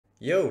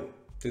Yo,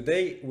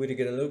 today we're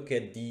gonna look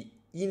at the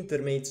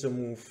intermediate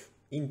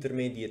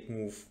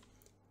move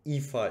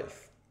e5.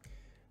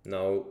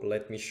 Now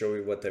let me show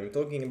you what I'm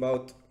talking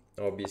about.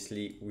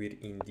 Obviously we're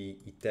in the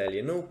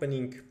Italian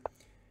opening,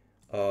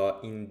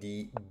 in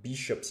the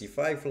bishop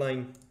c5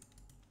 line.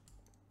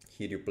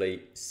 Here you play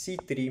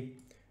c3,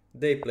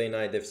 they play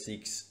knight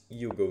f6,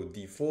 you go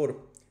d4,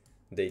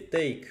 they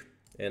take,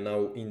 and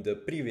now in the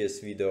previous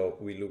video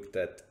we looked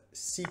at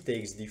c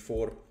takes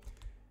d4.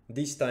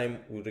 This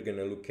time we're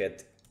gonna look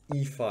at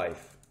e5.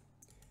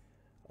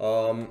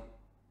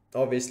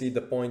 Obviously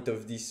the point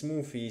of this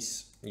move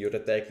is you're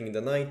attacking the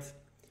knight.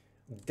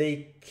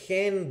 They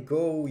can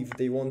go if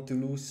they want to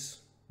lose.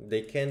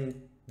 They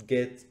can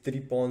get 3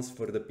 pawns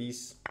for the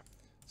piece.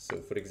 So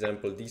for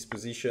example, this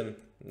position,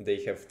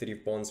 they have 3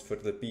 pawns for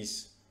the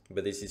piece,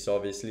 but this is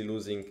obviously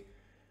losing.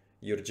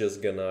 You're just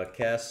gonna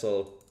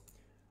castle,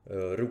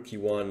 rook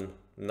e1,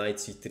 knight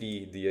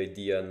c3, the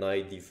idea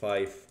knight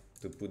d5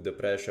 to put the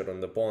pressure on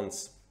the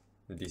pawns.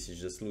 This is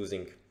just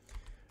losing.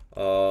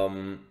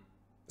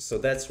 So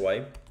that's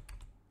why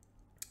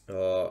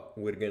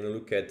we're gonna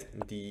look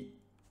at the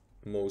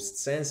most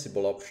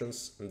sensible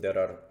options. There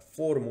are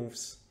 4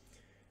 moves.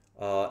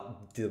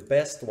 The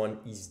best one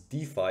is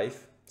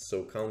d5,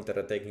 so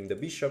counter-attacking the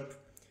bishop.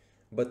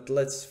 But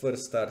let's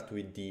first start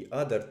with the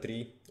other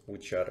 3,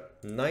 which are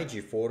knight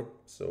g4,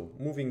 so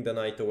moving the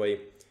knight away.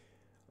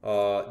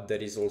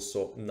 There is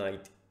also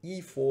knight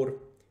e4,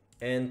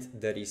 and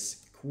there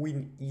is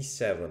queen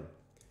e7,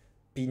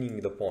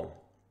 pinning the pawn.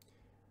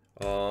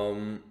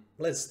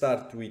 Let's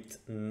start with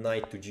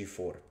knight to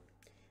g4.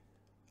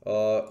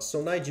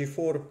 So knight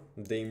g4,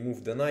 they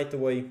move the knight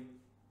away.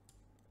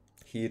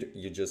 Here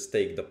you just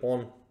take the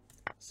pawn,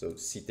 so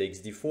c takes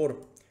d4.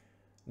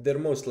 They're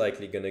most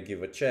likely gonna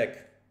give a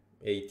check.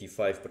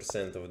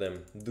 85% of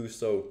them do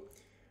so.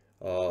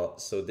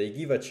 So they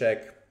give a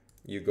check.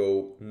 You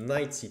go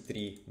knight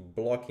c3,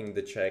 blocking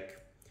the check.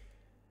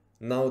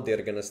 Now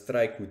they're gonna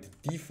strike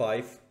with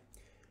d5,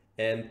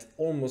 and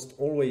almost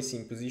always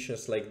in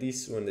positions like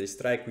this, when they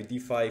strike with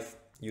d5,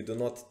 you do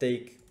not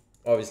take.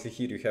 Obviously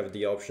here you have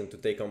the option to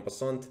take en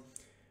passant,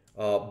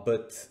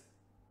 but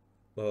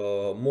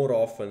more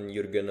often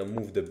you're gonna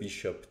move the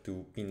bishop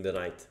to pin the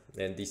knight,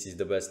 and this is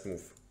the best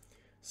move.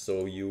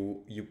 So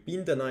you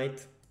pin the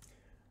knight,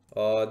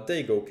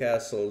 they go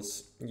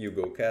castles, you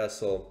go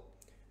castle,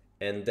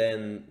 and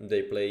then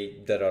they play.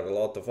 There are a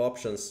lot of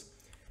options.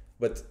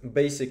 But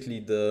basically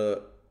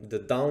the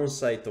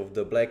downside of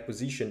the black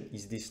position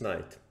is this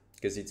knight,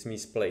 because it's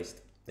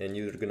misplaced. And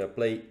you're gonna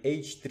play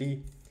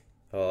h3,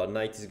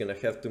 knight is gonna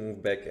have to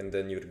move back, and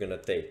then you're gonna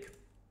take.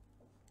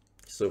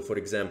 So for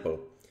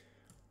example,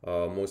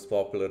 most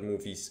popular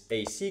move is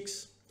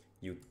a6.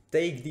 You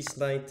take this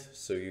knight,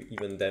 so you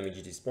even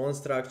damage this pawn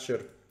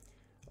structure.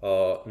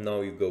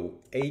 Now you go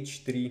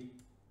h3,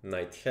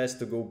 knight has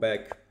to go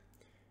back.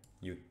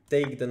 You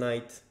take the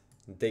knight,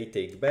 they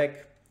take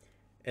back.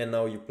 And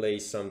now you play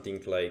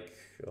something like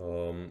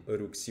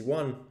rook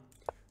c1,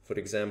 for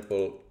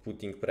example,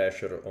 putting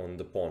pressure on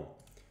the pawn.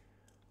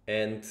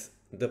 And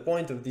the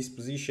point of this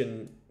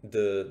position,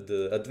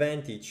 the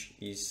advantage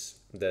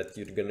is that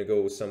you're gonna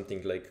go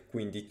something like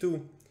queen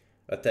d2,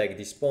 attack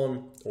this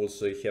pawn.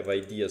 Also you have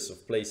ideas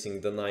of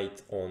placing the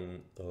knight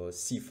on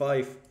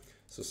c5,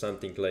 so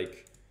something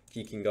like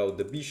kicking out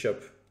the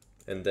bishop,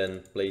 and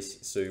then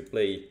you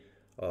play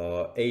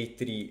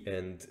a3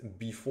 and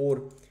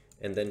b4,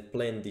 and then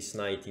plant this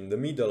knight in the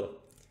middle,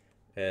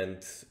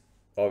 and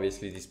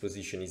obviously this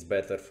position is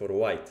better for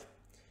white.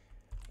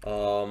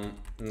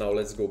 Now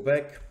let's go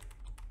back.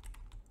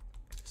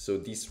 So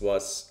this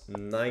was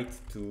knight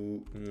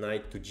to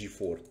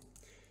g4.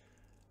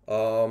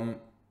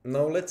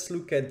 Now let's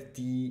look at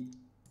the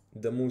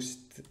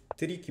most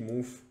tricky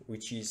move,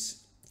 which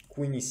is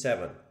queen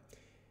e7.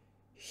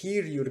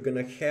 Here you're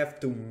gonna have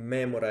to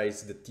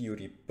memorize the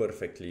theory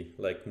perfectly,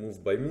 like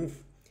move by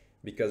move,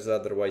 because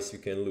otherwise you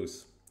can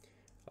lose.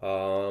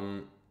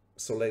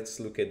 So let's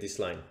look at this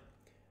line.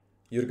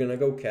 You're gonna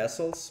go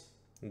castles.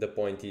 The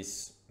point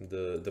is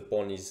the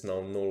pawn is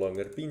now no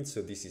longer pinned,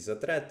 so this is a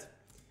threat.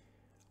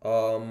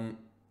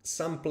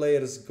 Some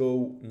players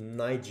go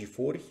knight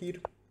g4 here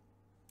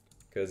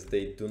because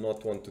they do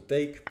not want to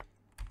take,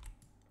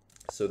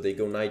 so they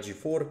go knight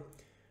g4.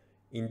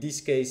 In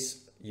this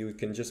case you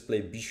can just play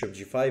bishop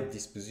g5.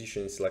 This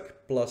position is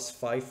like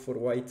 +5 for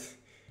white.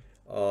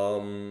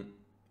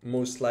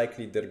 Most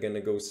likely they're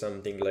gonna go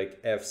something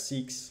like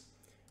f6.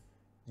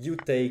 You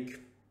take,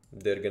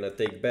 they're gonna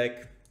take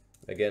back,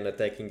 again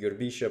attacking your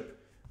bishop,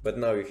 but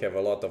now you have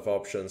a lot of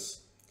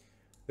options.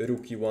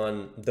 Rook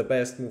e1, the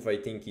best move I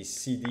think is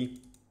cd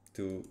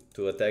to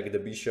attack the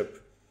bishop.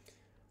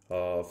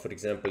 For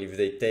example, if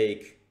they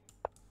take,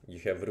 you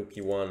have rook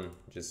e1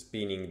 just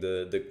pinning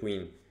the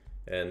queen,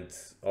 and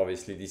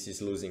obviously this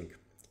is losing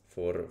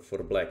for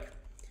black.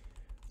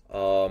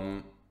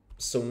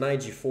 So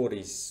knight g4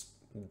 is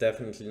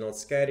definitely not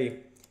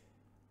scary.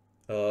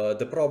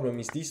 The problem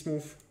is this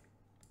move.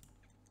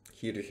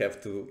 Here you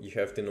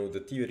have to know the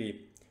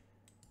theory.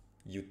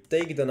 You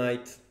take the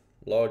knight,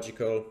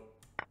 logical,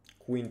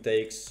 queen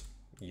takes,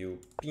 you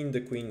pin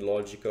the queen,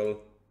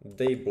 logical,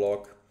 they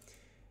block,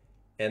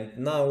 and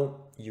now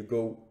you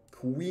go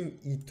queen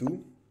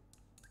e2.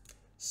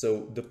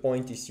 So the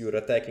point is you're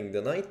attacking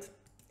the knight,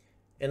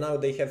 and now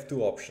they have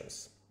two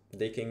options.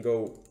 They can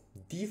go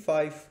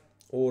d5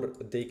 or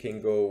they can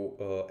go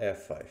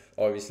f5.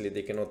 Obviously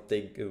they cannot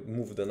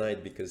move the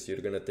knight because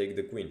you're gonna take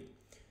the queen.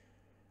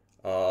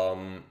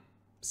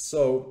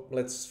 So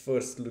let's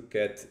first look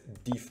at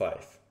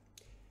d5.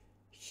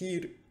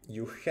 Here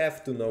you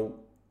have to know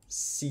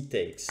c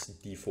takes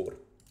d4,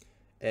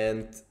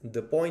 and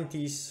the point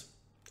is,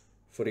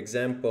 for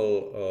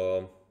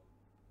example,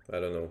 I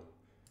don't know,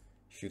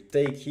 if you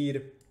take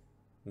here,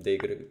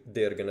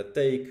 they're gonna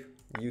take,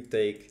 you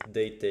take,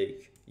 they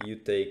take, you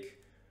take,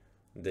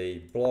 they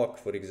block,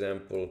 for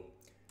example,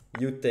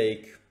 you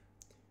take.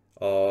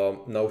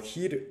 Now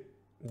here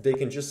they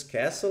can just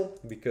castle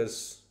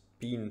because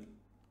pin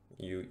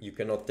you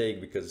cannot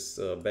take because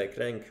back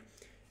rank,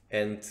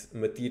 and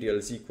material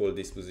is equal,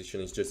 this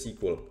position is just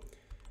equal.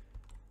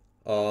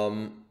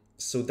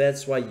 So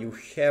that's why you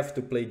have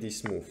to play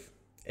this move,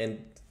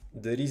 and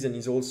the reason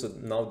is also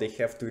now they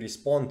have to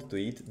respond to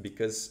it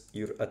because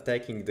you're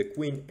attacking the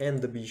queen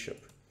and the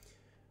bishop.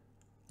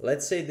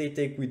 Let's say they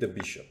take with the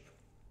bishop.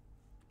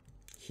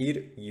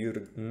 Here you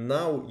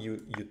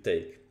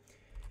take,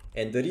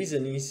 and the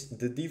reason is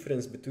the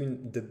difference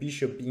between the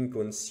bishop being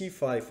on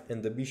c5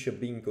 and the bishop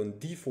being on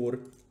d4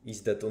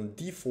 is that on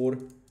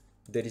d4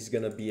 there is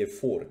gonna be a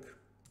fork,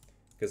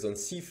 because on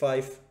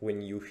c5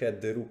 when you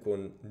had the rook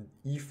on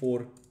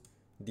e4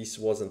 this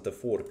wasn't a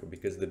fork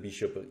because the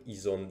bishop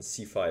is on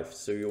c5,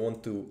 so you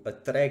want to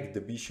attract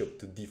the bishop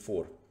to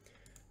d4.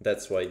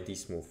 That's why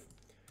this move.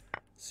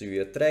 So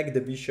you attract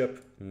the bishop,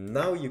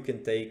 now you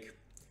can take,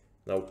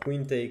 now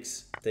queen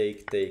takes,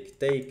 take, take,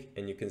 take,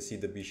 and you can see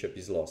the bishop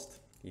is lost.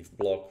 If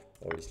block,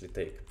 obviously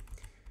take.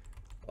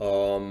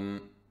 Now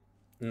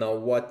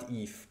what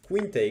if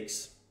queen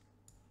takes?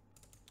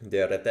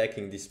 They are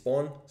attacking this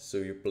pawn, so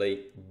you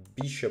play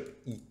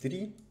bishop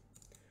e3,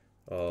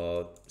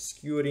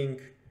 skewering.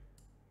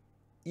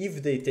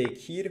 If they take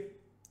here,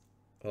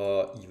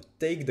 you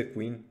take the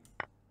queen,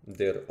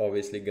 they're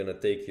obviously gonna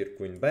take your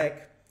queen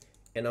back,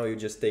 and now you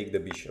just take the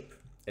bishop,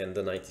 and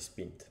the knight is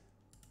pinned.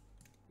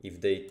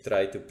 If they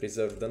try to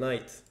preserve the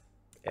knight,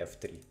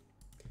 f3,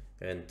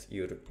 and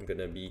you're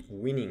gonna be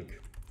winning.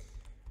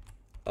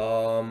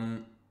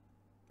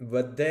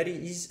 But there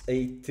is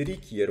a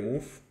trickier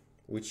move,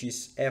 which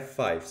is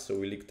f5. So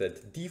we looked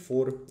at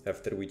d4,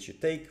 after which you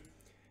take,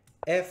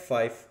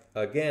 f5,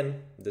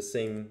 again the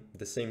same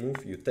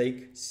move, you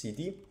take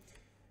cd,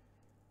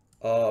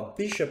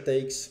 bishop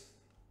takes.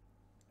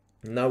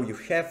 Now you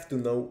have to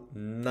know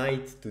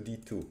knight to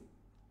d2.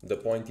 The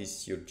point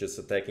is you're just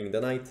attacking the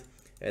knight,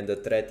 and the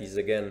threat is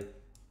again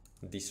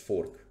this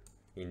fork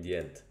in the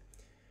end.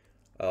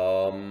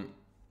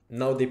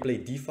 Now they play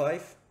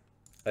d5,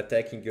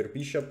 attacking your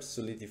bishop,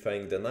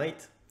 solidifying the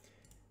knight.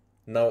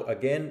 Now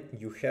again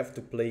you have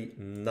to play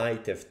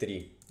knight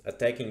f3,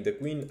 attacking the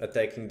queen,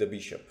 attacking the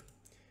bishop.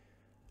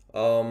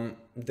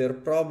 They're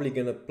probably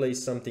gonna play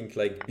something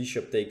like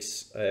bishop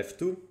takes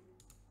f2,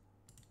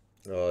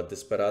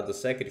 desperado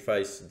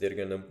sacrifice. They're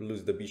gonna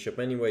lose the bishop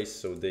anyway,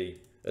 so they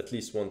at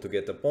least want to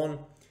get a pawn.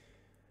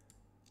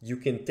 You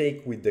can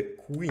take with the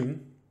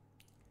queen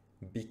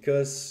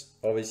because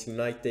obviously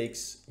knight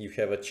takes, you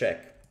have a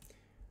check.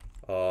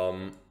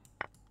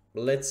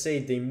 Let's say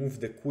they move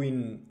the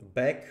queen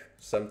back,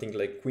 something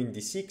like queen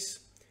d6.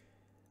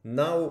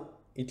 Now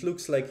it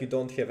looks like you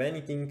don't have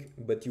anything,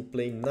 but you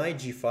play knight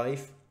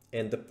g5,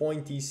 and the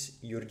point is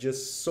you're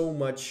just so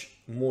much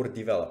more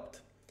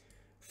developed.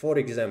 For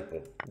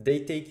example, they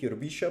take your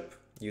bishop,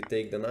 you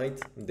take the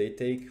knight, they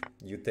take,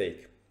 you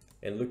take.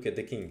 And look at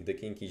the king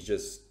is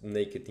just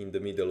naked in the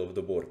middle of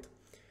the board.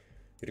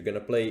 You're gonna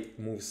play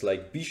moves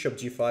like bishop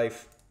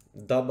g5,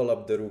 double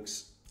up the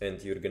rooks,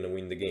 and you're gonna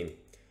win the game.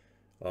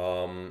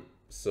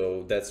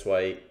 So that's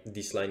why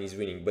this line is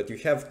winning, but you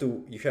have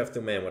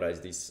to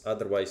memorize this,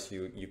 otherwise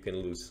you can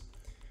lose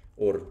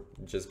or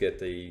just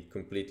get a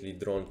completely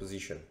drawn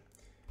position.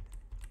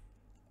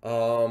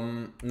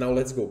 Now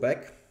let's go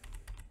back.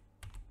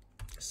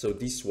 So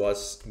this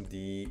was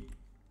the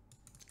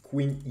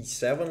queen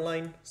e7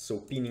 line, so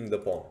pinning the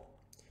pawn.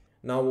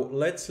 Now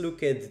let's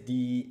look at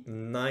the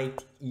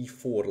knight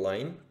e4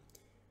 line.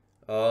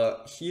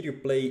 Here you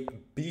play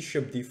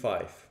bishop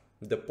d5.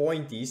 The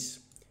point is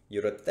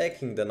you're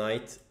attacking the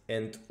knight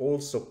and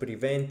also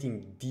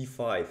preventing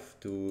d5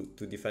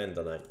 to defend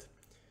the knight.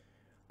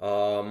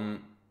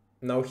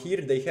 Now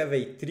here they have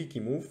a tricky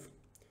move.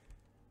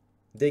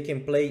 They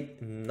can play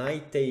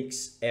knight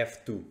takes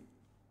f2.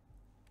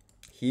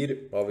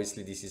 Here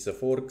obviously this is a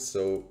fork,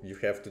 so you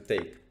have to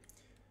take.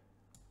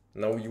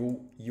 Now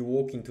you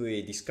walk into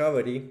a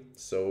discovery,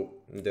 so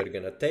they're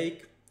gonna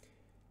take,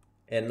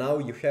 and now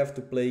you have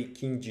to play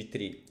king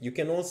g3. You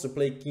can also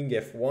play king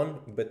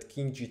f1, but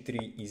king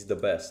g3 is the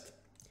best.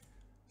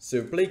 So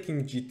you play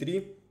king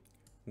g3,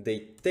 they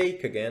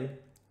take again,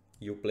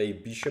 you play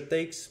bishop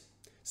takes,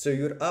 so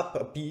you're up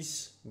a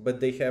piece, but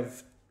they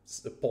have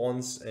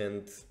pawns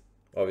and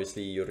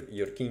obviously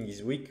your king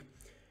is weak.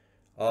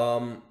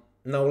 Now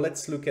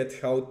let's look at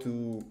how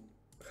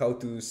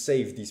to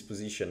save this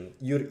position.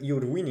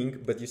 You're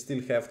winning, but you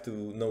still have to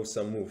know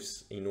some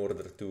moves in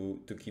order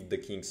to keep the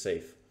king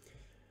safe.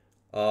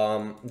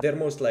 They're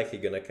most likely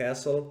gonna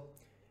castle,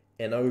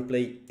 and now we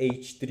play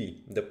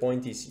h3. The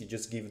point is you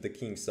just give the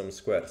king some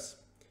squares.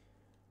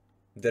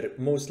 They're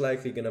most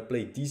likely gonna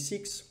play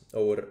d6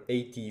 over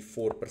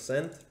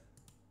 84%.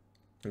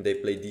 They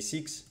play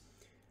d6.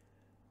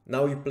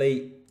 Now you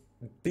play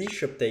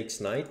bishop takes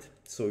knight,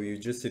 so you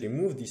just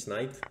remove this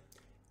knight,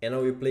 and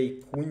now you play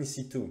queen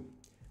c2.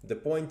 The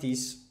point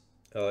is,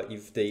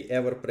 if they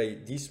ever play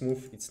this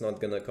move, it's not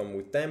gonna come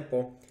with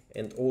tempo,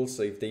 and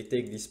also if they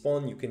take this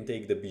pawn, you can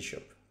take the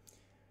bishop.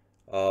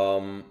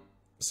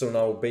 So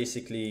now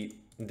basically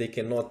they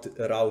cannot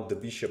route the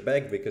bishop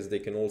back because they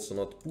can also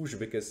not push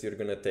because you're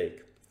gonna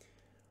take.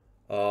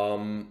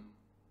 And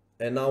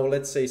now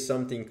let's say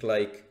something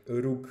like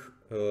rook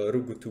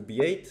to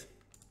b8,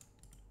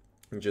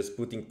 just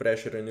putting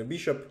pressure on your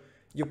bishop.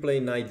 You play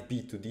knight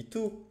b to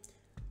d2.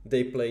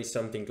 They play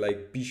something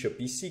like bishop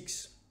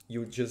e6.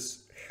 You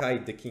just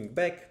hide the king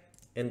back,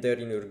 and then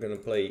you're gonna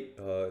play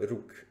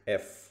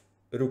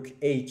rook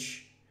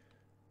h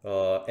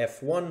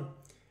f1.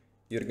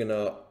 You're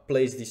gonna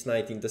place this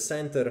knight in the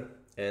center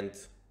and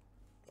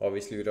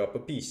obviously you're up a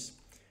piece.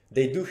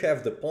 They do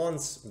have the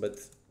pawns, but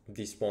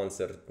these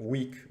pawns are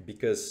weak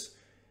because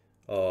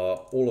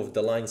all of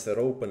the lines are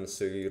open,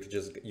 so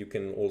you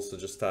can also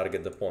just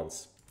target the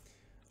pawns.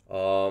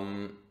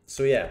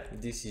 So yeah,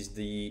 this is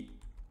the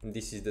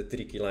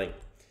tricky line.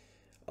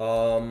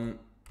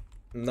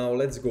 Now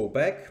let's go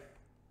back.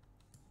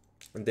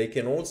 They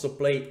can also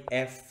play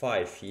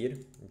f5 here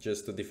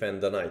just to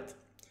defend the knight.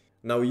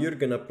 Now you're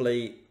gonna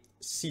play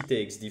c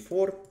takes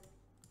d4.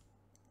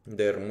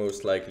 They're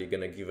most likely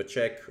gonna give a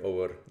check,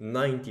 over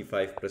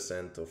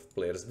 95% of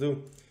players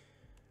do.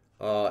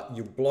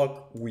 You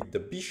block with the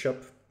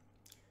bishop.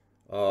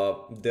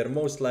 They're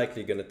most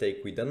likely gonna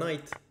take with the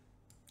knight.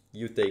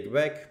 You take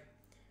back.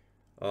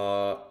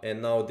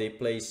 And now they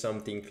play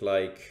something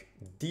like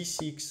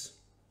d6.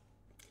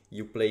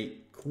 You play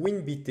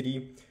queen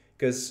b3,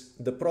 because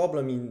the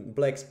problem in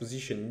black's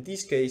position in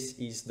this case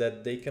is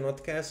that they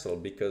cannot castle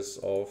because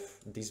of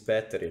this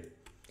battery.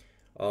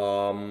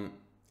 And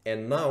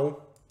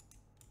now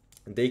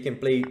they can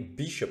play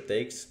bishop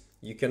takes.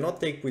 You cannot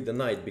take with the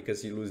knight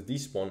because you lose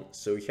this pawn,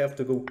 so you have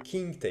to go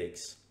king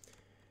takes.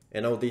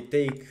 And now they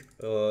take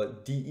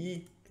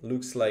de.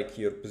 Looks like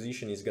your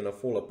position is gonna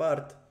fall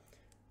apart,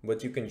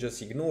 but you can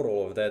just ignore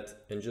all of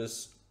that and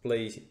just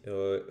play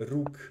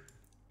rook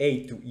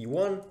a to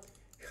e1,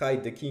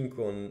 hide the king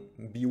on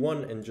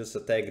b1 and just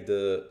attack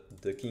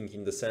the king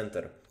in the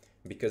center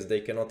because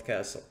they cannot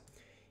castle.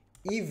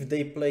 If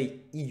they play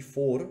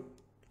e4,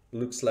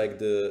 looks like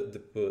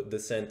the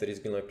center is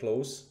gonna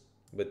close,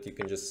 but you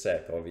can just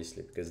sack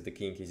obviously because the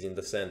king is in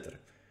the center.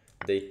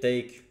 They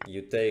take,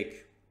 you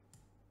take,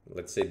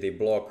 let's say they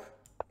block,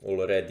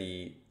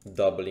 already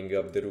doubling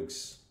up the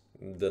rooks,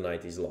 the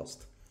knight is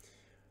lost.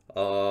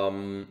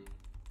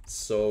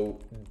 So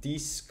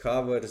this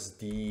covers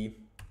this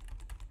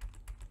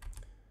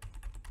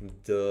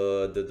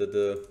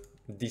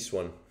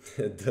one,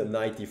 the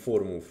knight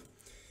e4 move.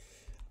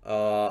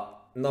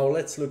 Now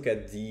let's look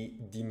at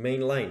the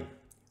main line,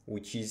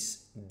 which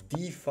is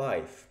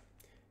d5,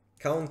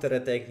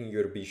 counter-attacking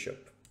your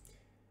bishop.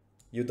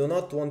 You do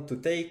not want to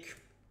take,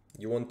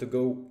 you want to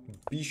go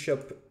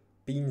bishop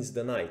pins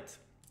the knight.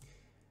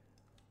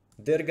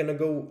 They're gonna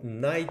go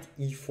knight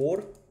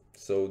e4,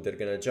 so they're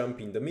gonna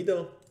jump in the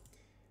middle,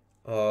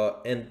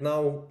 and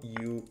now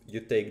you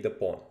take the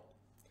pawn.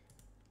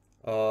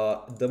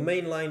 The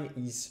main line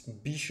is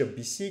bishop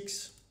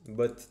b6,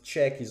 but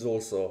check is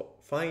also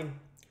fine.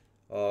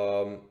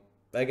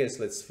 I guess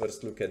let's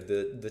first look at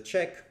the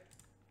check.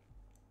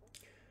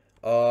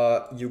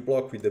 You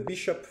block with the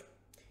bishop,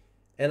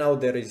 and now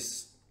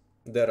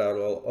there are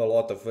a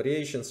lot of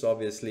variations.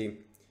 Obviously,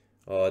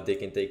 they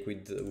can take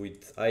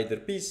with either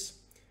piece,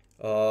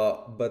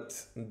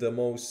 but the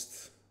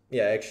most,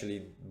 yeah,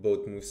 actually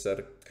both moves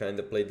are kind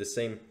of played the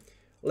same.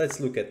 Let's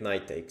look at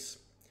knight takes.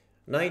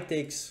 Knight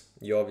takes,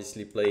 you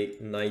obviously play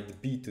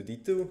knight b to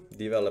d2,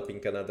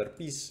 developing another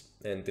piece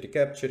and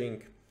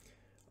recapturing.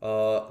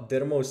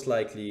 They're most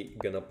likely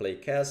gonna play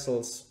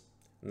castles.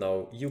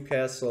 Now you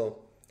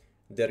castle.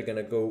 They're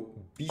gonna go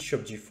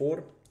bishop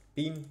g4,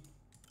 pin.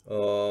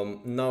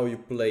 Now you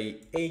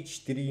play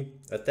h3,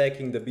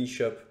 attacking the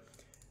bishop.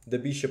 The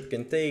bishop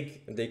can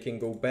take, they can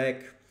go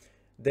back.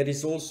 There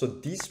is also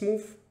this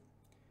move,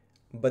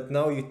 but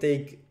now you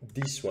take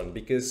this one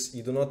because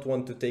you do not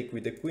want to take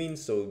with the queen,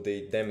 so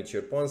they damage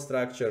your pawn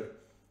structure,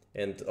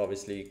 and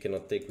obviously you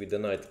cannot take with the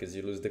knight because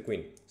you lose the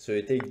queen. So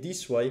you take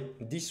this way.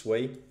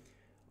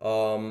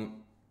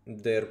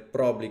 They're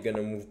probably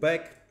gonna move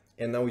back,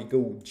 and now we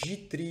go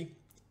g3,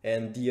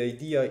 and the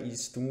idea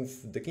is to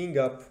move the king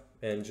up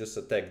and just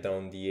attack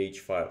down the h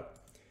file.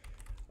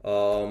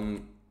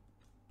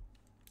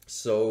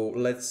 So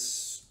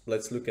let's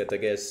look at, I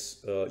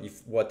guess,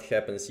 if what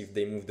happens if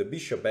they move the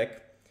bishop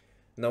back.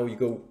 Now we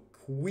go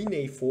queen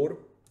a4,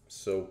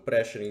 so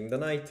pressuring the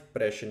knight,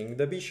 pressuring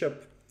the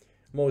bishop.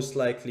 Most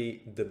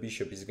likely the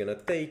bishop is gonna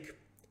take,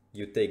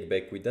 you take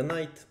back with the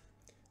knight.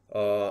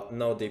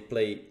 Now they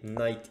play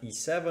knight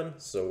e7,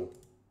 so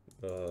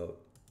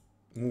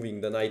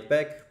moving the knight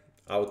back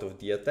out of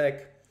the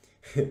attack.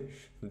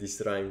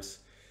 This rhymes.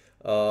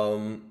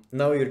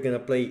 Now you're gonna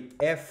play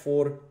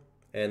f4,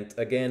 and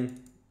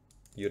again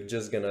you're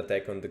just gonna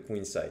attack on the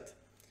queen side.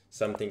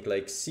 Something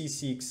like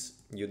c6,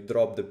 you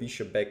drop the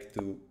bishop back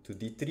to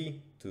d3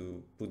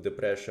 to put the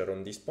pressure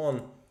on this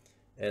pawn.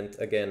 And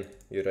again,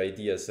 your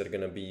ideas are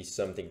gonna be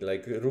something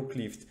like rook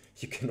lift.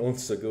 You can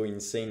also go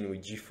insane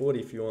with g4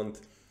 if you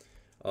want.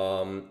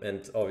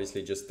 And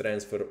obviously just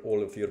transfer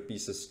all of your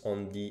pieces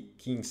on the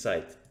king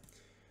side.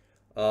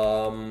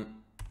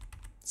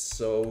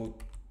 So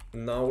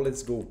now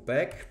let's go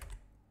back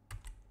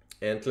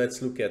and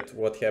let's look at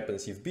what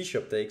happens if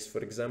bishop takes, for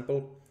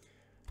example.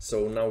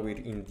 So now we're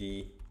in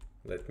the,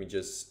 let me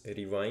just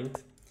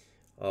rewind.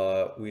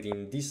 We're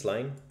in this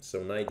line,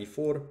 so knight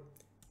d4,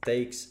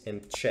 takes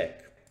and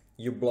check.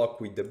 You block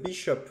with the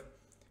bishop,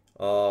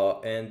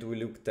 and we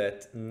looked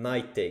at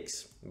knight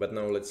takes, but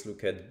now let's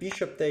look at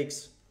bishop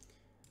takes.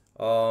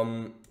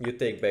 You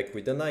take back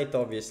with the knight,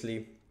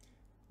 obviously.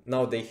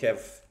 Now they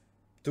have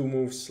two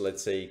moves,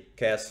 let's say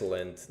castle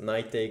and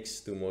knight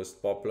takes, two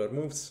most popular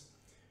moves.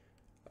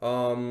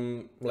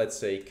 Let's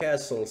say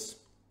castles.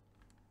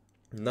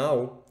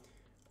 Now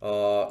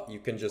you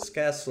can just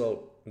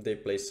castle. They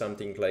play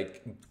something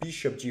like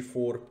bishop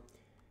g4.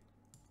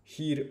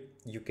 Here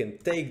you can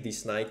take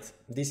this knight.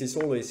 This is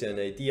always an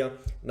idea.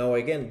 Now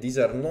again, these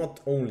are not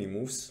only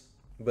moves,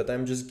 but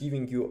I'm just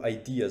giving you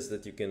ideas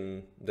that you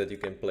can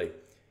play.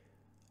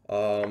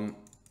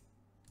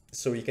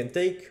 So you can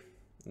take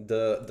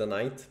the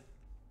knight.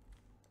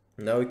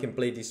 Now you can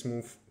play this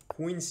move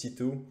queen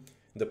c2.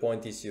 The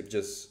point is you're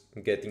just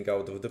getting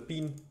out of the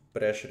pin,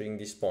 pressuring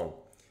this pawn.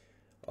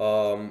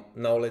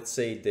 Now let's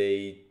say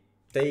they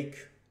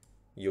take.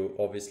 You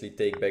obviously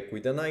take back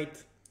with the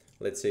knight.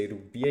 Let's say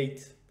rook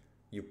b8.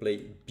 You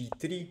play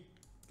b3,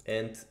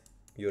 and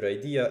your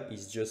idea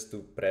is just to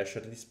pressure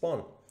this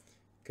pawn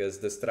because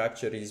the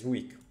structure is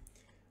weak.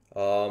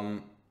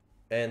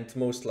 And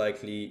most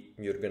likely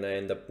you're gonna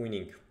end up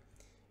winning.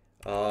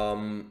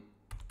 Now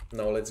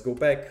let's go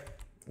back.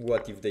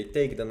 What if they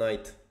take the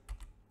knight?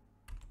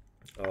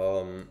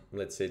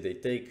 Let's say they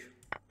take.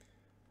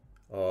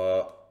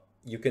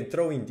 You can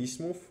throw in this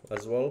move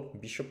as well.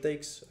 Bishop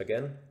takes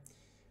again.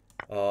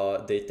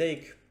 They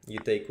take. You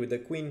take with the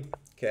queen.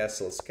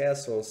 Castles,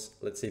 castles.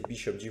 Let's say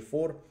bishop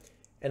g4.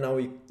 And now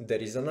there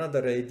is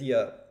another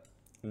idea.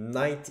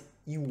 Knight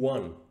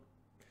e1.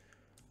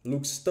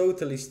 Looks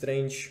totally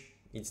strange.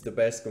 It's the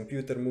best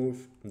computer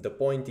move. The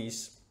point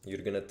is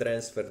you're gonna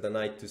transfer the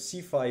knight to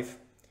c5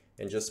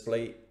 and just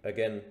play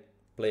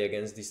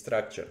against the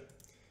structure.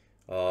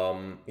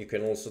 You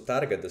can also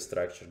target the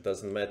structure,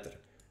 doesn't matter.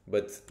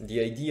 But the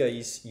idea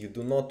is you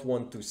do not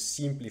want to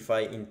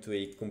simplify into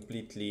a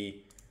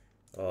completely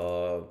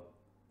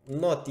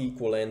not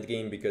equal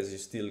endgame, because you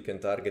still can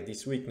target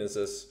these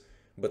weaknesses,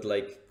 but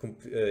like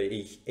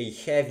a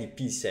heavy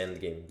piece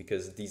endgame,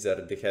 because these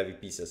are the heavy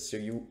pieces. So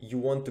you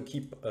want to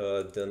keep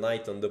the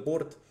knight on the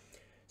board,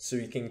 so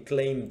you can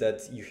claim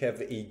that you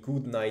have a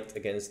good knight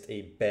against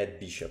a bad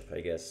bishop,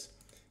 I guess.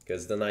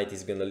 Because the knight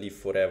is gonna live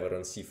forever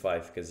on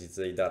c5, because it's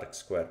a dark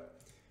square,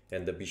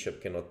 and the bishop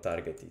cannot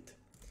target it.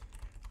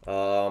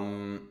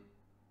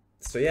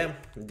 So yeah,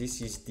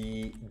 this is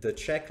the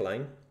check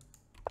line.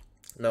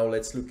 Now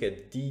let's look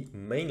at the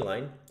main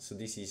line. So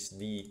this is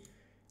the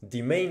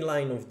main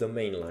line of the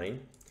main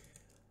line.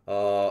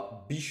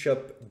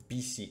 Bishop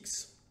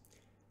b6.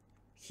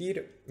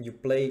 Here you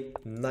play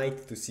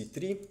knight to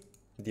c3,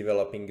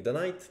 developing the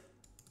knight.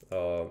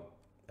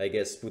 I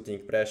guess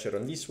putting pressure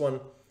on this one.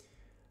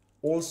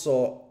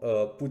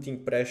 Also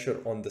putting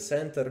pressure on the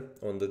center,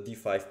 on the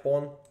d5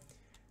 pawn.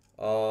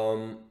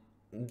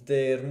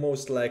 They're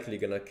most likely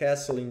gonna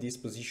castle in this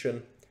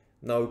position.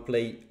 Now we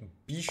play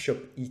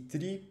bishop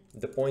e3.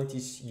 The point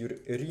is you're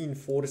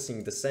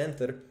reinforcing the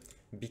center,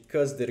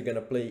 because they're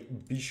gonna play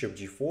bishop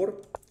g4,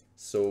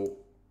 so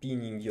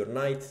pinning your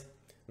knight.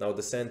 Now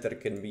the center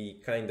can be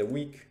kinda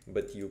weak,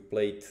 but you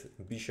played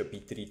bishop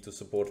e3 to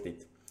support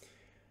it.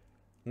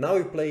 Now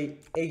you play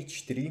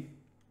h3.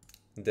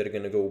 They're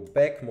gonna go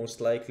back most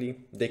likely.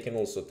 They can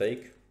also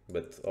take,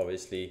 but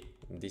obviously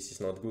this is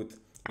not good.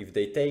 If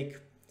they take,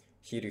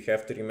 here you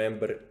have to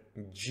remember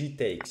g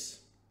takes.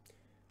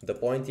 The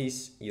point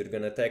is you're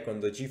gonna attack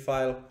on the g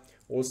file.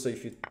 Also,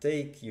 if you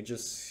take, you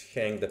just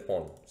hang the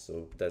pawn,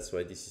 so that's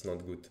why this is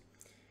not good.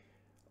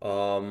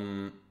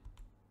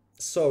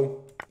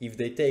 So if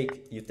they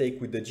take, you take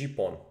with the g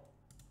pawn.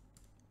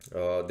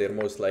 They're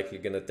most likely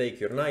gonna take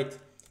your knight.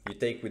 You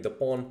take with the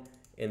pawn,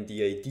 and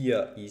the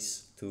idea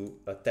is to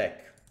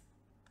attack.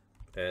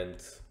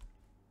 And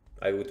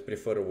I would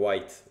prefer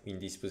white in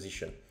this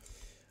position.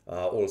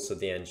 Also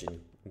the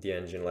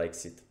engine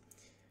likes it.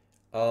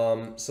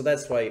 So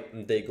that's why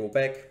they go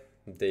back.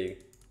 They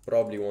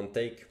probably won't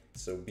take.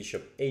 So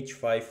bishop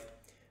h5.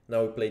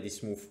 Now we play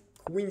this move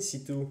queen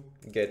c2,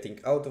 getting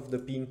out of the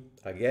pin.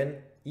 Again,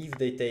 if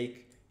they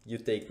take, you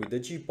take with the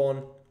g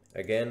pawn.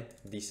 Again,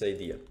 this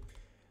idea.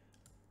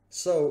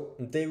 So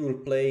they will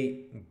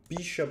play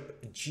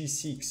bishop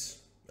g6,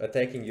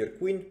 attacking your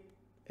queen,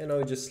 and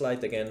I'll just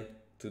slide again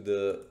to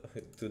the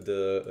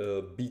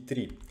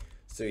b3.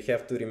 So you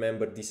have to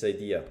remember this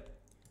idea.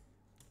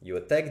 You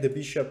attack the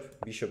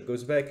bishop, bishop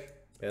goes back,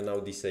 and now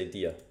this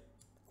idea.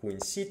 Queen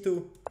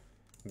c2,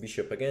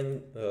 bishop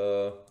again.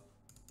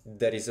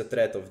 There is a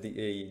threat of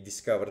a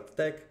discovered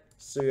attack,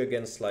 so you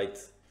again slide.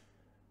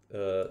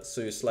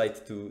 So you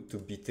slide to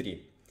b3.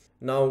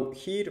 Now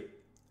here,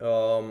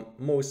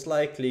 most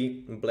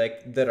likely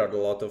black. There are a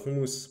lot of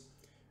moves,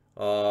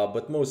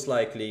 but most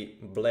likely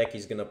black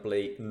is gonna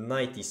play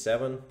knight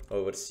e7.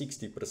 Over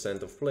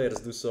 60% of players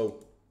do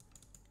so.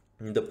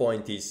 The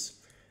point is,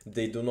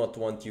 they do not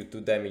want you to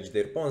damage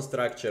their pawn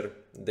structure.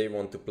 They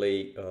want to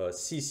play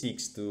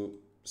c6 to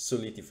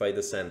solidify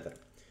the center.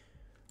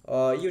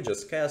 You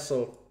just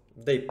castle.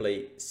 They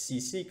play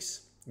c6.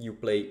 You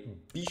play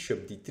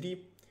bishop d3.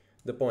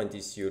 The point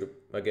is, you're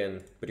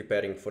again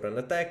preparing for an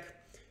attack.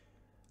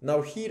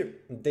 Now here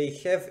they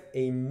have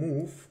a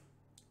move,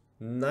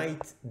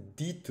 knight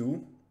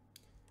d2,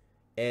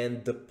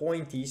 and the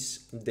point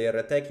is they're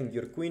attacking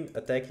your queen,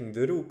 attacking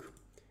the rook,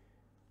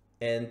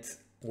 and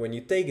when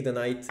you take the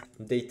knight,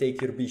 they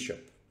take your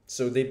bishop.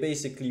 So they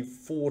basically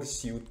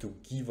force you to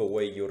give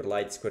away your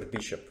light square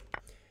bishop.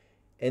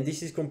 And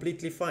this is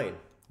completely fine,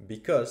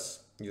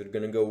 because you're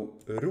gonna go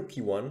rook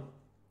e1,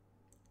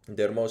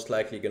 they're most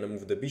likely gonna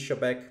move the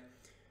bishop back.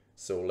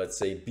 So let's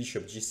say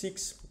bishop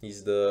g6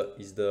 is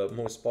the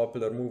most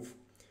popular move.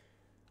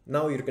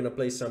 Now you're gonna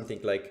play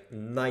something like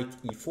knight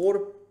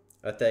e4,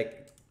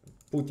 attack,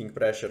 putting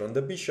pressure on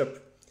the bishop.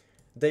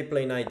 They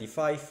play knight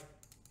d5.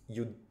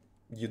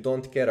 You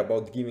don't care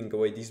about giving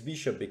away this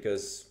bishop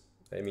because,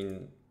 I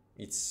mean,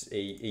 it's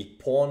a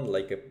pawn,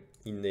 like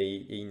in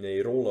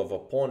a role of a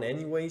pawn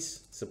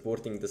anyways,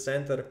 supporting the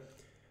center.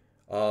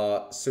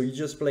 So you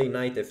just play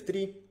knight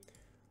f3.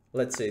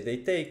 Let's say they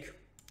take,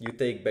 you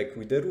take back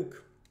with the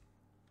rook,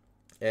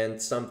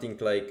 and something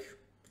like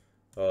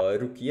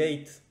rook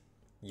e8,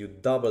 you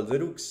double the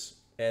rooks,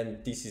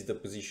 and this is the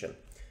position.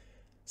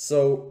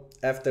 So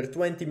after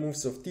 20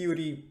 moves of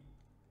theory,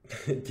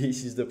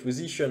 this is the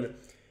position.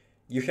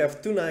 You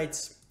have two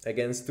knights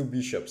against two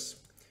bishops.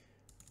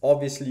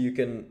 Obviously you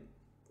can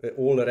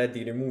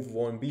already remove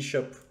one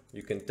bishop.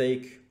 You can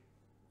take,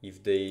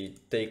 if they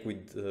take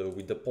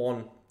with the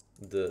pawn,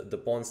 the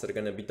pawns are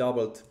gonna be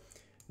doubled.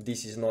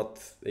 This is not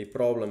a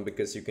problem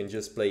because you can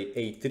just play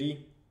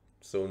a3,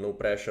 so no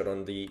pressure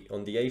on the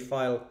a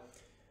file.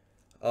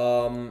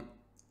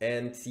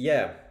 And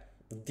yeah,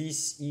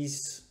 this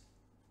is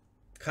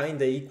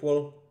kinda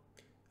equal.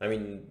 I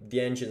mean, the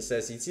engine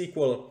says it's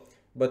equal,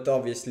 but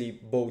obviously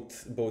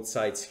both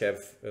sides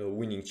have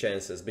winning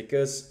chances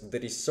because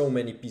there is so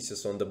many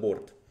pieces on the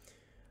board.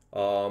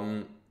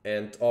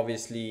 And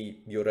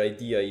obviously your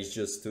idea is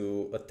just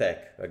to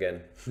attack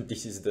again.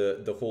 This is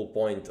the whole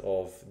point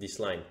of this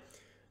line.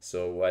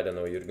 So I don't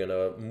know, you're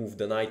gonna move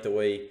the knight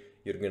away,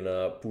 you're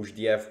gonna push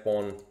the f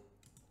pawn,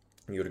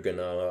 you're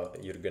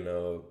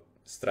gonna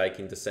strike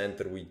in the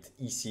center with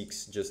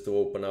e6 just to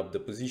open up the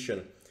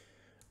position,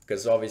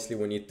 because obviously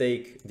when you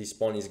take, this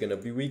pawn is gonna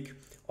be weak.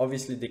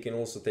 Obviously they can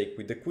also take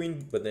with the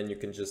queen, but then you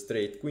can just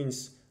trade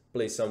queens,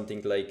 play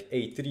something like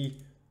a3,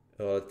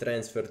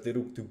 transfer the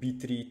rook to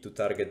b3 to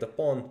target the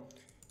pawn.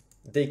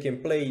 They can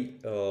play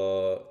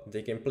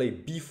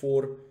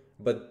b4,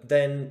 but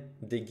then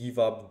they give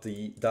up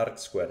the dark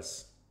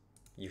squares.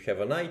 You have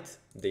a knight,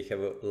 they have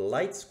a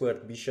light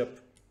squared bishop.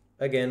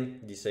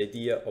 Again, this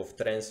idea of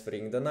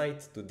transferring the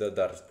knight to the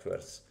dark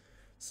squares.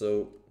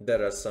 So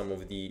there are some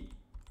of the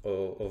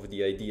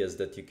ideas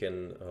that you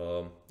can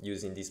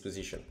use in this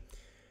position.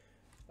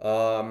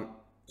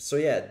 So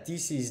yeah,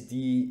 this is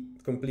the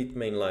complete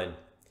main line.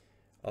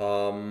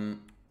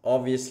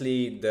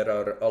 Obviously there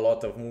are a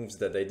lot of moves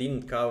that I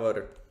didn't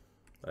cover.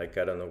 Like,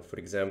 I don't know, for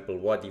example,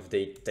 what if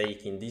they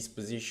take in this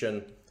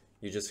position?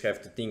 You just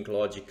have to think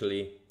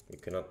logically. You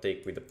cannot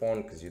take with the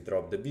pawn because you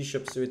drop the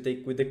bishop, so you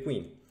take with the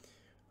queen.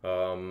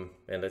 And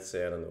let's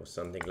say, I don't know,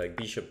 something like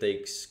bishop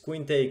takes,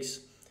 queen takes,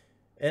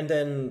 and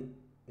then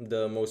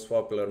the most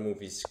popular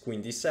move is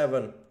queen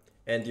d7,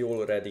 and you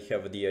already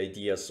have the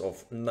ideas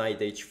of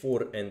knight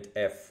h4 and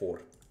f4.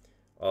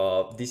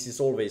 This is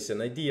always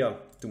an idea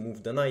to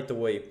move the knight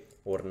away,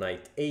 or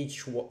knight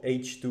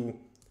h2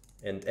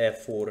 and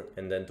f4,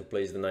 and then to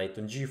place the knight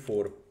on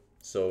g4.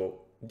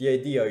 So the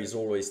idea is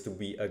always to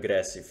be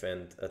aggressive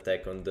and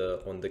attack on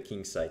the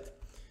king side.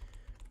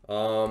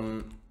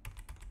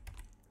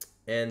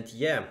 And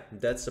yeah,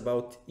 that's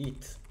about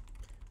it.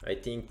 I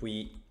think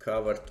we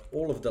covered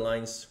all of the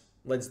lines.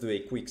 Let's do a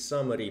quick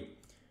summary.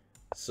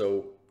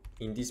 So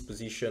in this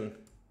position,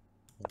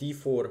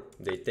 d4,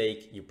 they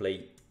take, you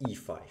play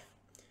e5.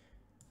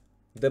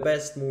 The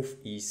best move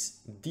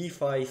is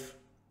d5,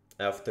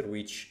 after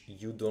which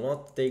you do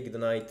not take the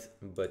knight,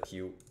 but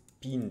you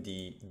pin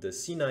the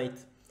c knight.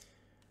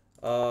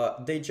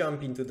 They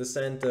jump into the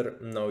center,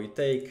 now you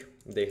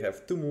take, they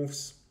have two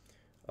moves.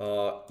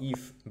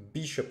 If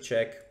bishop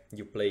check,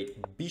 you play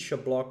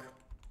bishop block.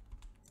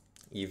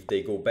 If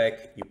they go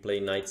back, you play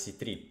knight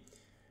c3.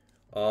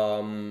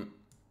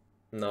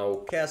 Now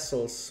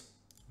castles,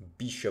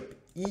 bishop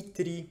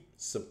e3,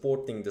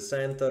 supporting the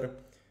center.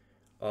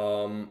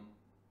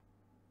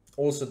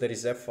 Also there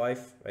is f5,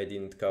 I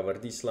didn't cover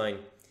this line.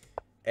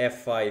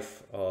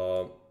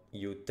 f5,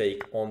 you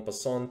take en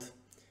passant.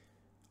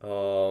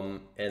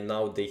 And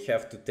now they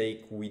have to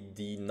take with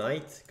the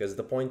knight, because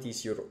the point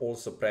is you're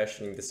also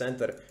pressuring the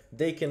center.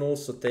 They can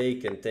also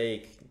take and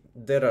take.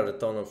 There are a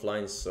ton of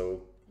lines,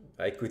 so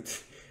I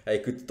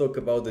could talk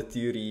about the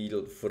theory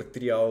for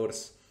 3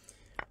 hours.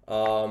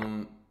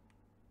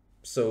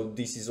 So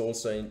this is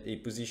also a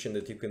position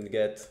that you can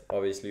get.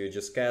 Obviously you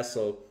just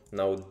castle.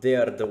 Now they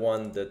are the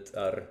one that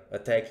are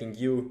attacking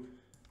you,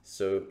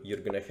 so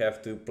you're gonna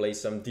have to play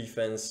some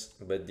defense,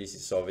 but this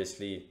is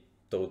obviously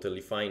totally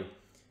fine.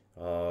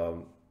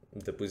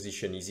 The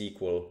position is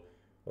equal,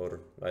 or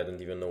I don't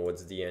even know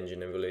what's the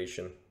engine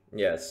evaluation.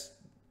 Yes,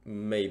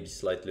 maybe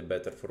slightly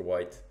better for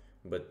white,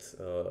 but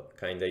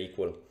kinda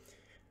equal.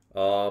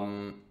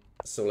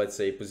 So let's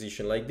say a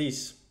position like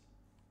this,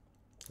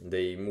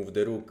 they move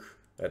the rook,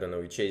 I don't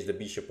know, you chase the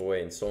bishop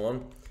away and so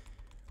on.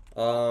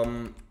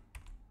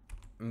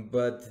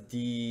 But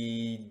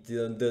the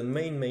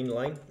main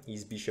line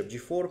is bishop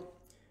g4.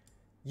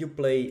 You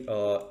play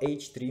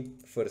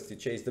h3, first you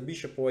chase the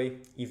bishop away.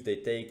 If they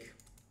take,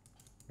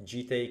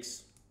 g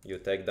takes, you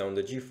attack down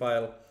the g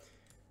file.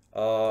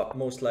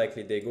 Most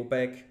likely they go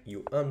back,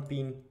 you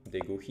unpin, they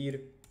go here.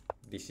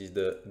 This is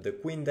the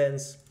queen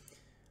dance.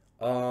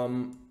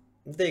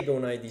 They go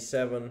knight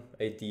d7,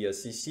 idea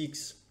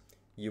c6.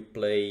 You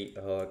play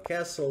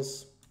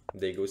castles,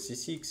 they go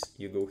c6,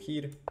 you go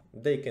here.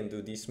 They can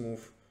do this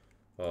move,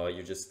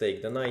 you just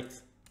take the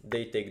knight,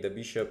 they take the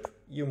bishop,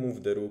 you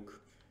move the rook.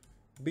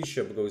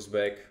 Bishop goes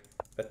back,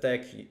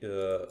 attack.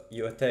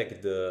 You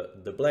attack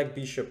the black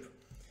bishop.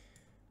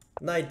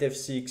 Knight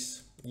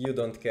f6, you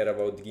don't care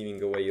about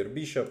giving away your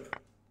bishop.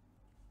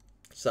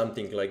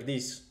 Something like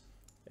this,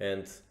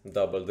 and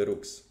double the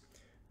rooks.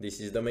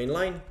 This is the main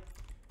line.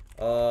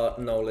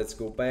 Now let's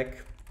go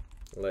back.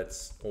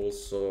 Let's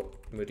also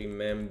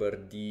remember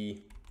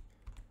the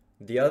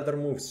other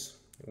moves,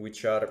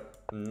 which are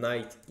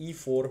knight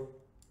e4.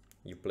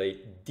 You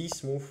play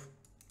this move,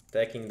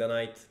 attacking the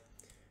knight.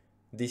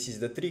 This is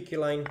the tricky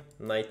line,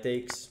 knight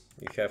takes.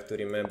 You have to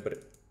remember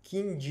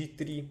king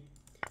g3,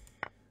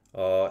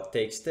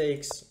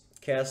 takes,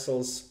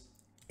 castles,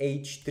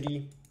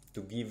 h3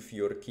 to give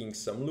your king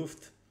some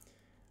luft.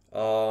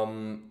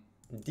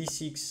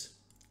 d6,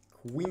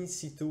 queen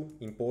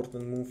c2,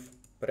 important move,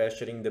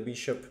 pressuring the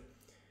bishop.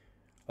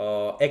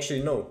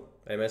 Actually no,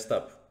 I messed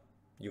up.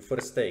 You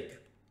first take,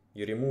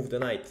 you remove the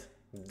knight,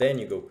 then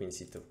you go queen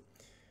c2.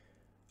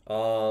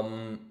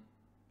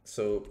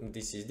 So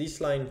this is this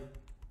line.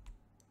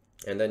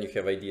 And then you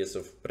have ideas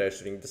of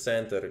pressuring the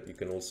center. You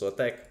can also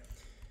attack.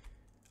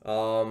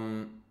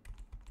 Now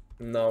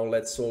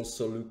let's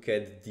also look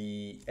at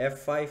the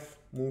f5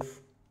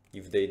 move.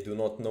 If they do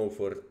not know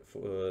for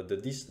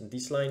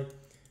this line,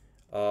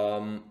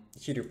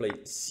 here you play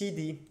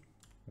cd,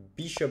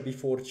 bishop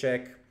b4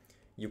 check.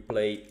 You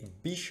play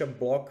bishop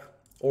block.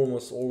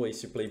 Almost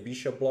always you play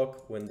bishop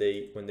block when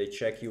they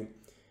check you.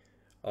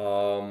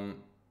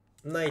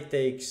 Knight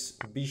takes,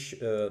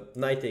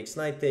 knight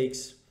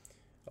takes.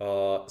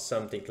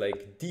 Something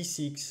like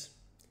d6,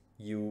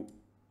 you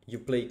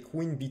play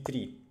queen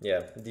b3.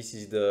 Yeah, this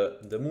is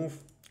the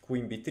move,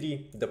 queen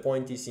b3. The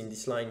point is, in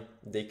this line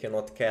they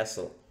cannot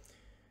castle.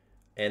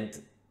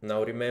 And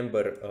now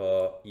remember,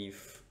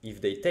 if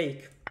they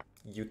take,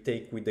 you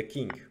take with the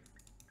king,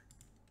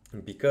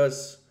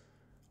 because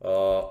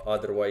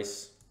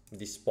otherwise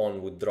this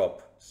pawn would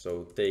drop.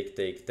 So take.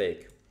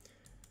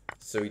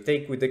 So you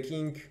take with the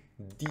king,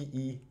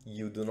 de,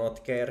 you do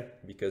not care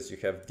because you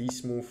have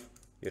this move.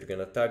 You're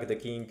gonna attack the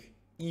king.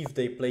 If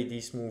they play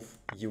this move,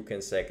 you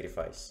can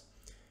sacrifice.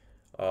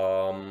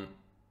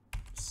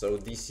 So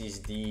this is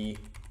the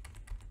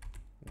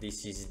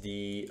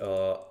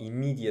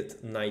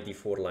immediate knight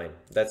d4 line.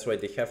 That's why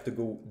they have to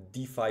go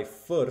d5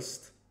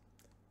 first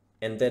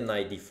and then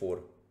knight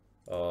d4.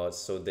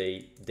 So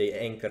they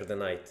anchor the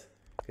knight,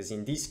 because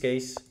in this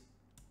case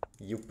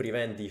you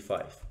prevent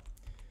d5.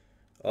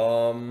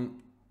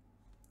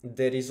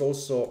 There is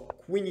also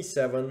queen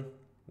e7,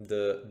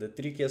 the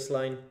trickiest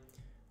line.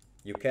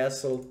 You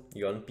castle,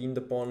 you unpin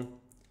the pawn.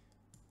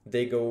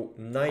 They go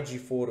knight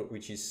g4,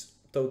 which is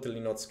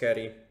totally not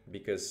scary,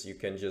 because you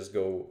can just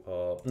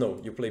go, no,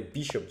 you play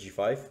bishop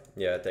g5,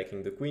 yeah,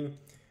 attacking the queen.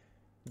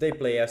 They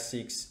play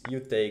f6,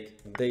 you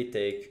take, they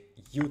take,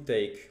 you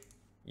take.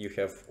 You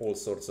have all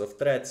sorts of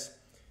threats.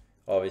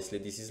 Obviously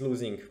this is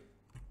losing.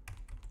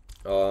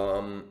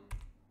 Now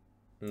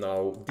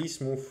this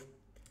move,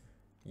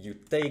 you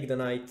take the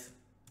knight,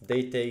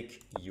 they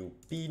take, you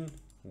pin,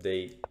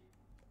 they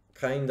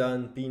kinda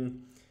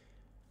unpin.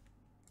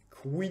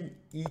 Queen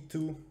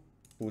e2,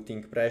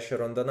 putting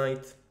pressure on the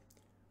knight.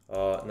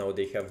 Now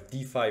they have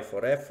d5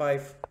 or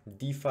f5.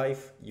 d5,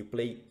 you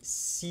play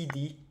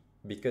cd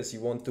because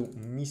you want to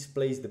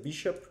misplace the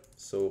bishop,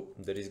 so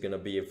there is gonna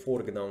be a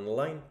fork down the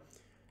line.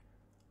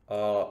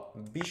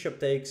 Bishop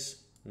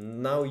takes.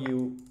 Now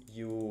you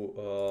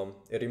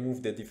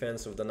remove the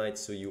defense of the knight,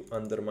 so you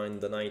undermine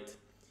the knight.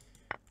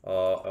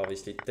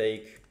 Obviously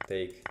take.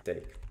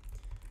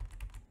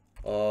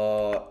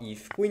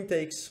 If queen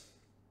takes,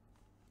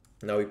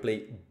 now we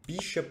play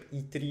bishop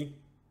e3.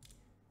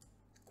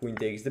 Queen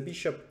takes the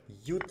bishop,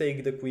 you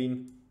take the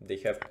queen, they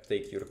have to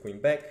take your queen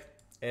back,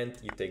 and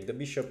you take the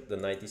bishop, the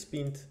knight is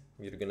pinned,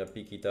 you're gonna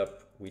pick it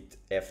up with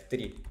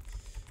f3.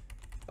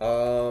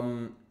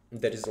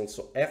 There is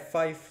also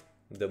f5,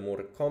 the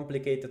more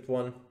complicated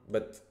one,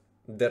 but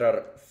there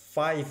are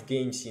 5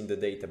 games in the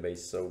database,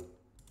 so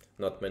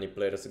not many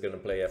players are gonna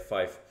play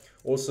f5.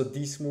 Also,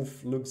 this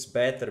move looks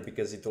better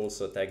because it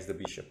also attacks the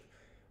bishop,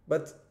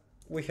 but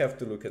we have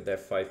to look at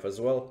f5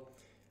 as well.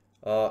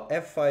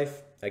 F5,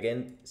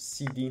 again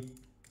cd,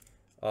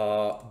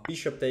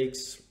 bishop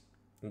takes,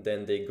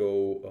 then they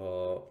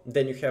go,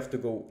 then you have to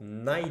go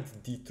knight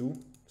d2,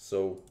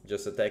 so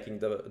just attacking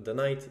the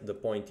knight. The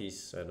point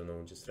is, I don't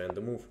know, just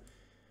random move.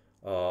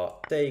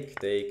 Take,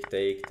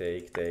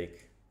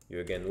 you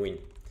again win.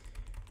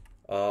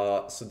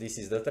 So this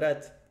is the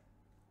threat.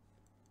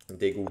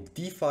 They go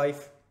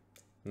d5,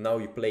 now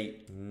you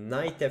play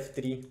knight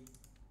f3,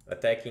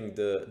 attacking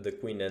the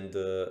queen and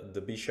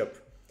the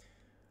bishop.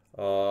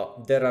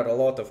 There are a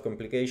lot of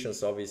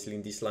complications obviously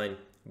in this line,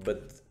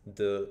 but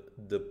the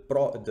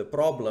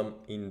problem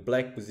in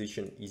black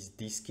position is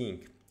this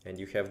king and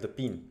you have the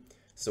pin.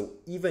 So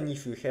even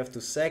if you have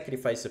to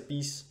sacrifice a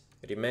piece,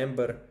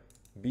 remember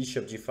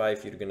bishop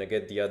g5, you're gonna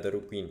get the other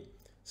rook in.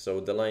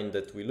 So the line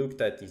that we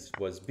looked at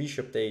was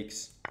bishop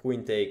takes,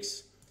 queen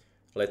takes,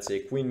 let's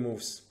say queen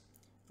moves,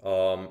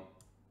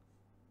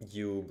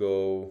 you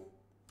go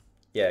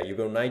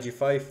knight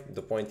g5.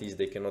 The point is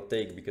they cannot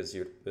take because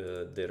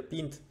they're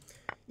pinned.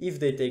 If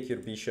they take your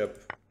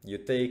bishop, you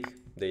take,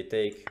 they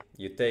take,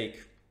 you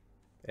take,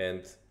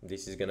 and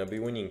this is gonna be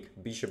winning.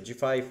 Bishop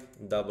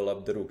g5, double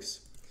up the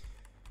rooks.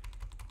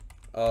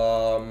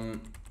 So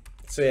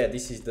yeah,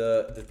 this is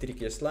the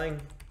trickiest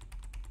line.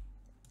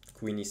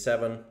 Queen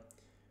e7,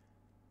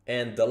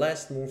 and the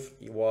last move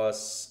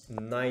was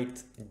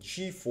knight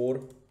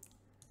g4.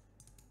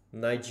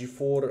 Knight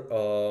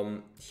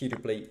g4, here you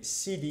play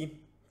cd,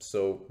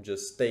 so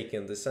just take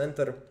in the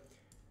center.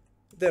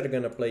 They're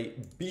gonna play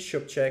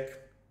bishop check,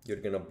 you're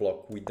gonna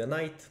block with the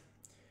knight.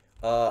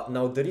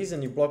 Now the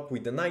reason you block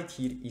with the knight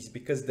here is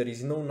because there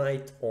is no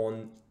knight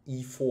on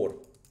e4.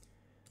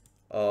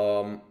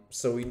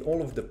 So in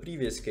all of the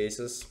previous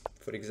cases,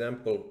 for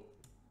example,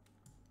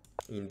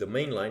 in the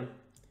main line,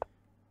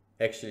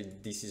 actually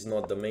this is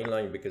not the main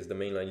line because the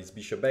main line is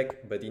bishop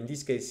back, but in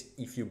this case,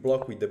 if you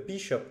block with the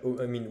bishop,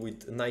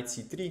 with knight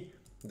c3,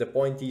 the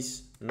point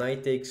is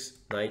knight takes,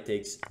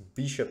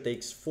 bishop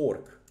takes,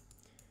 fork.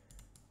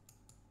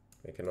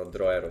 I cannot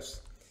draw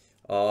arrows.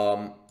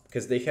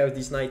 Because they have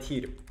this knight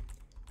here.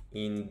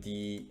 In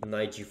the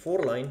knight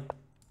g4 line,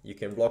 you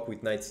can block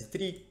with knight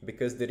c3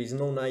 because there is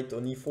no knight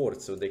on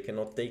e4, so they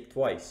cannot take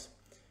twice.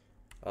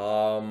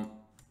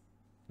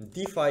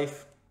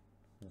 d5,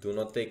 do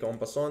not take en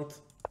passant,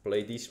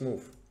 play this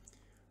move.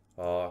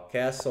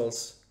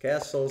 Castles,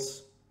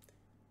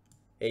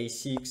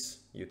 a6,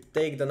 you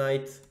take the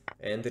knight,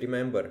 and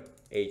remember,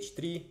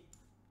 h3,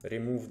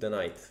 remove the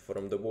knight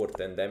from the board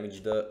and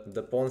damage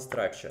the pawn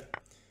structure.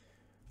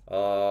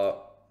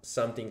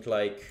 Something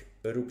like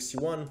rook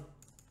c1,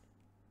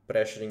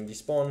 pressuring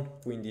this pawn,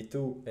 queen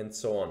d2, and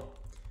so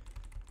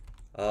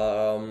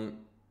on.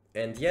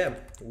 And yeah,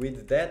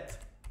 with that,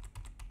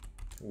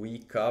 we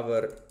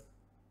cover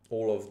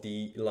all of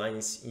the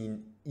lines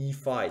in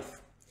e5.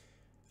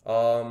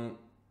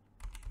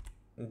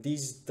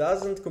 This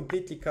doesn't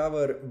completely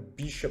cover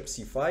bishop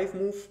c5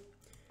 move,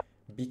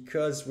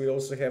 because we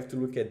also have to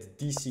look at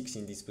d6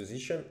 in this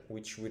position,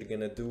 which we're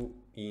gonna do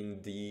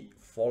in the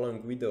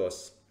following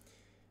videos.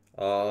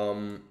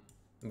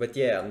 But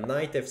yeah,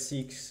 knight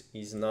f6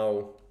 is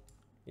now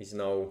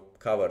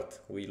covered.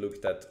 We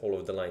looked at all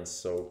of the lines,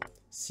 so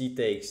c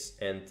takes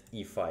and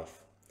e5.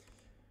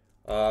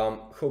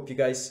 Hope you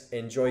guys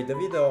enjoyed the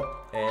video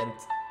and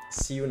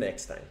see you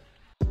next time.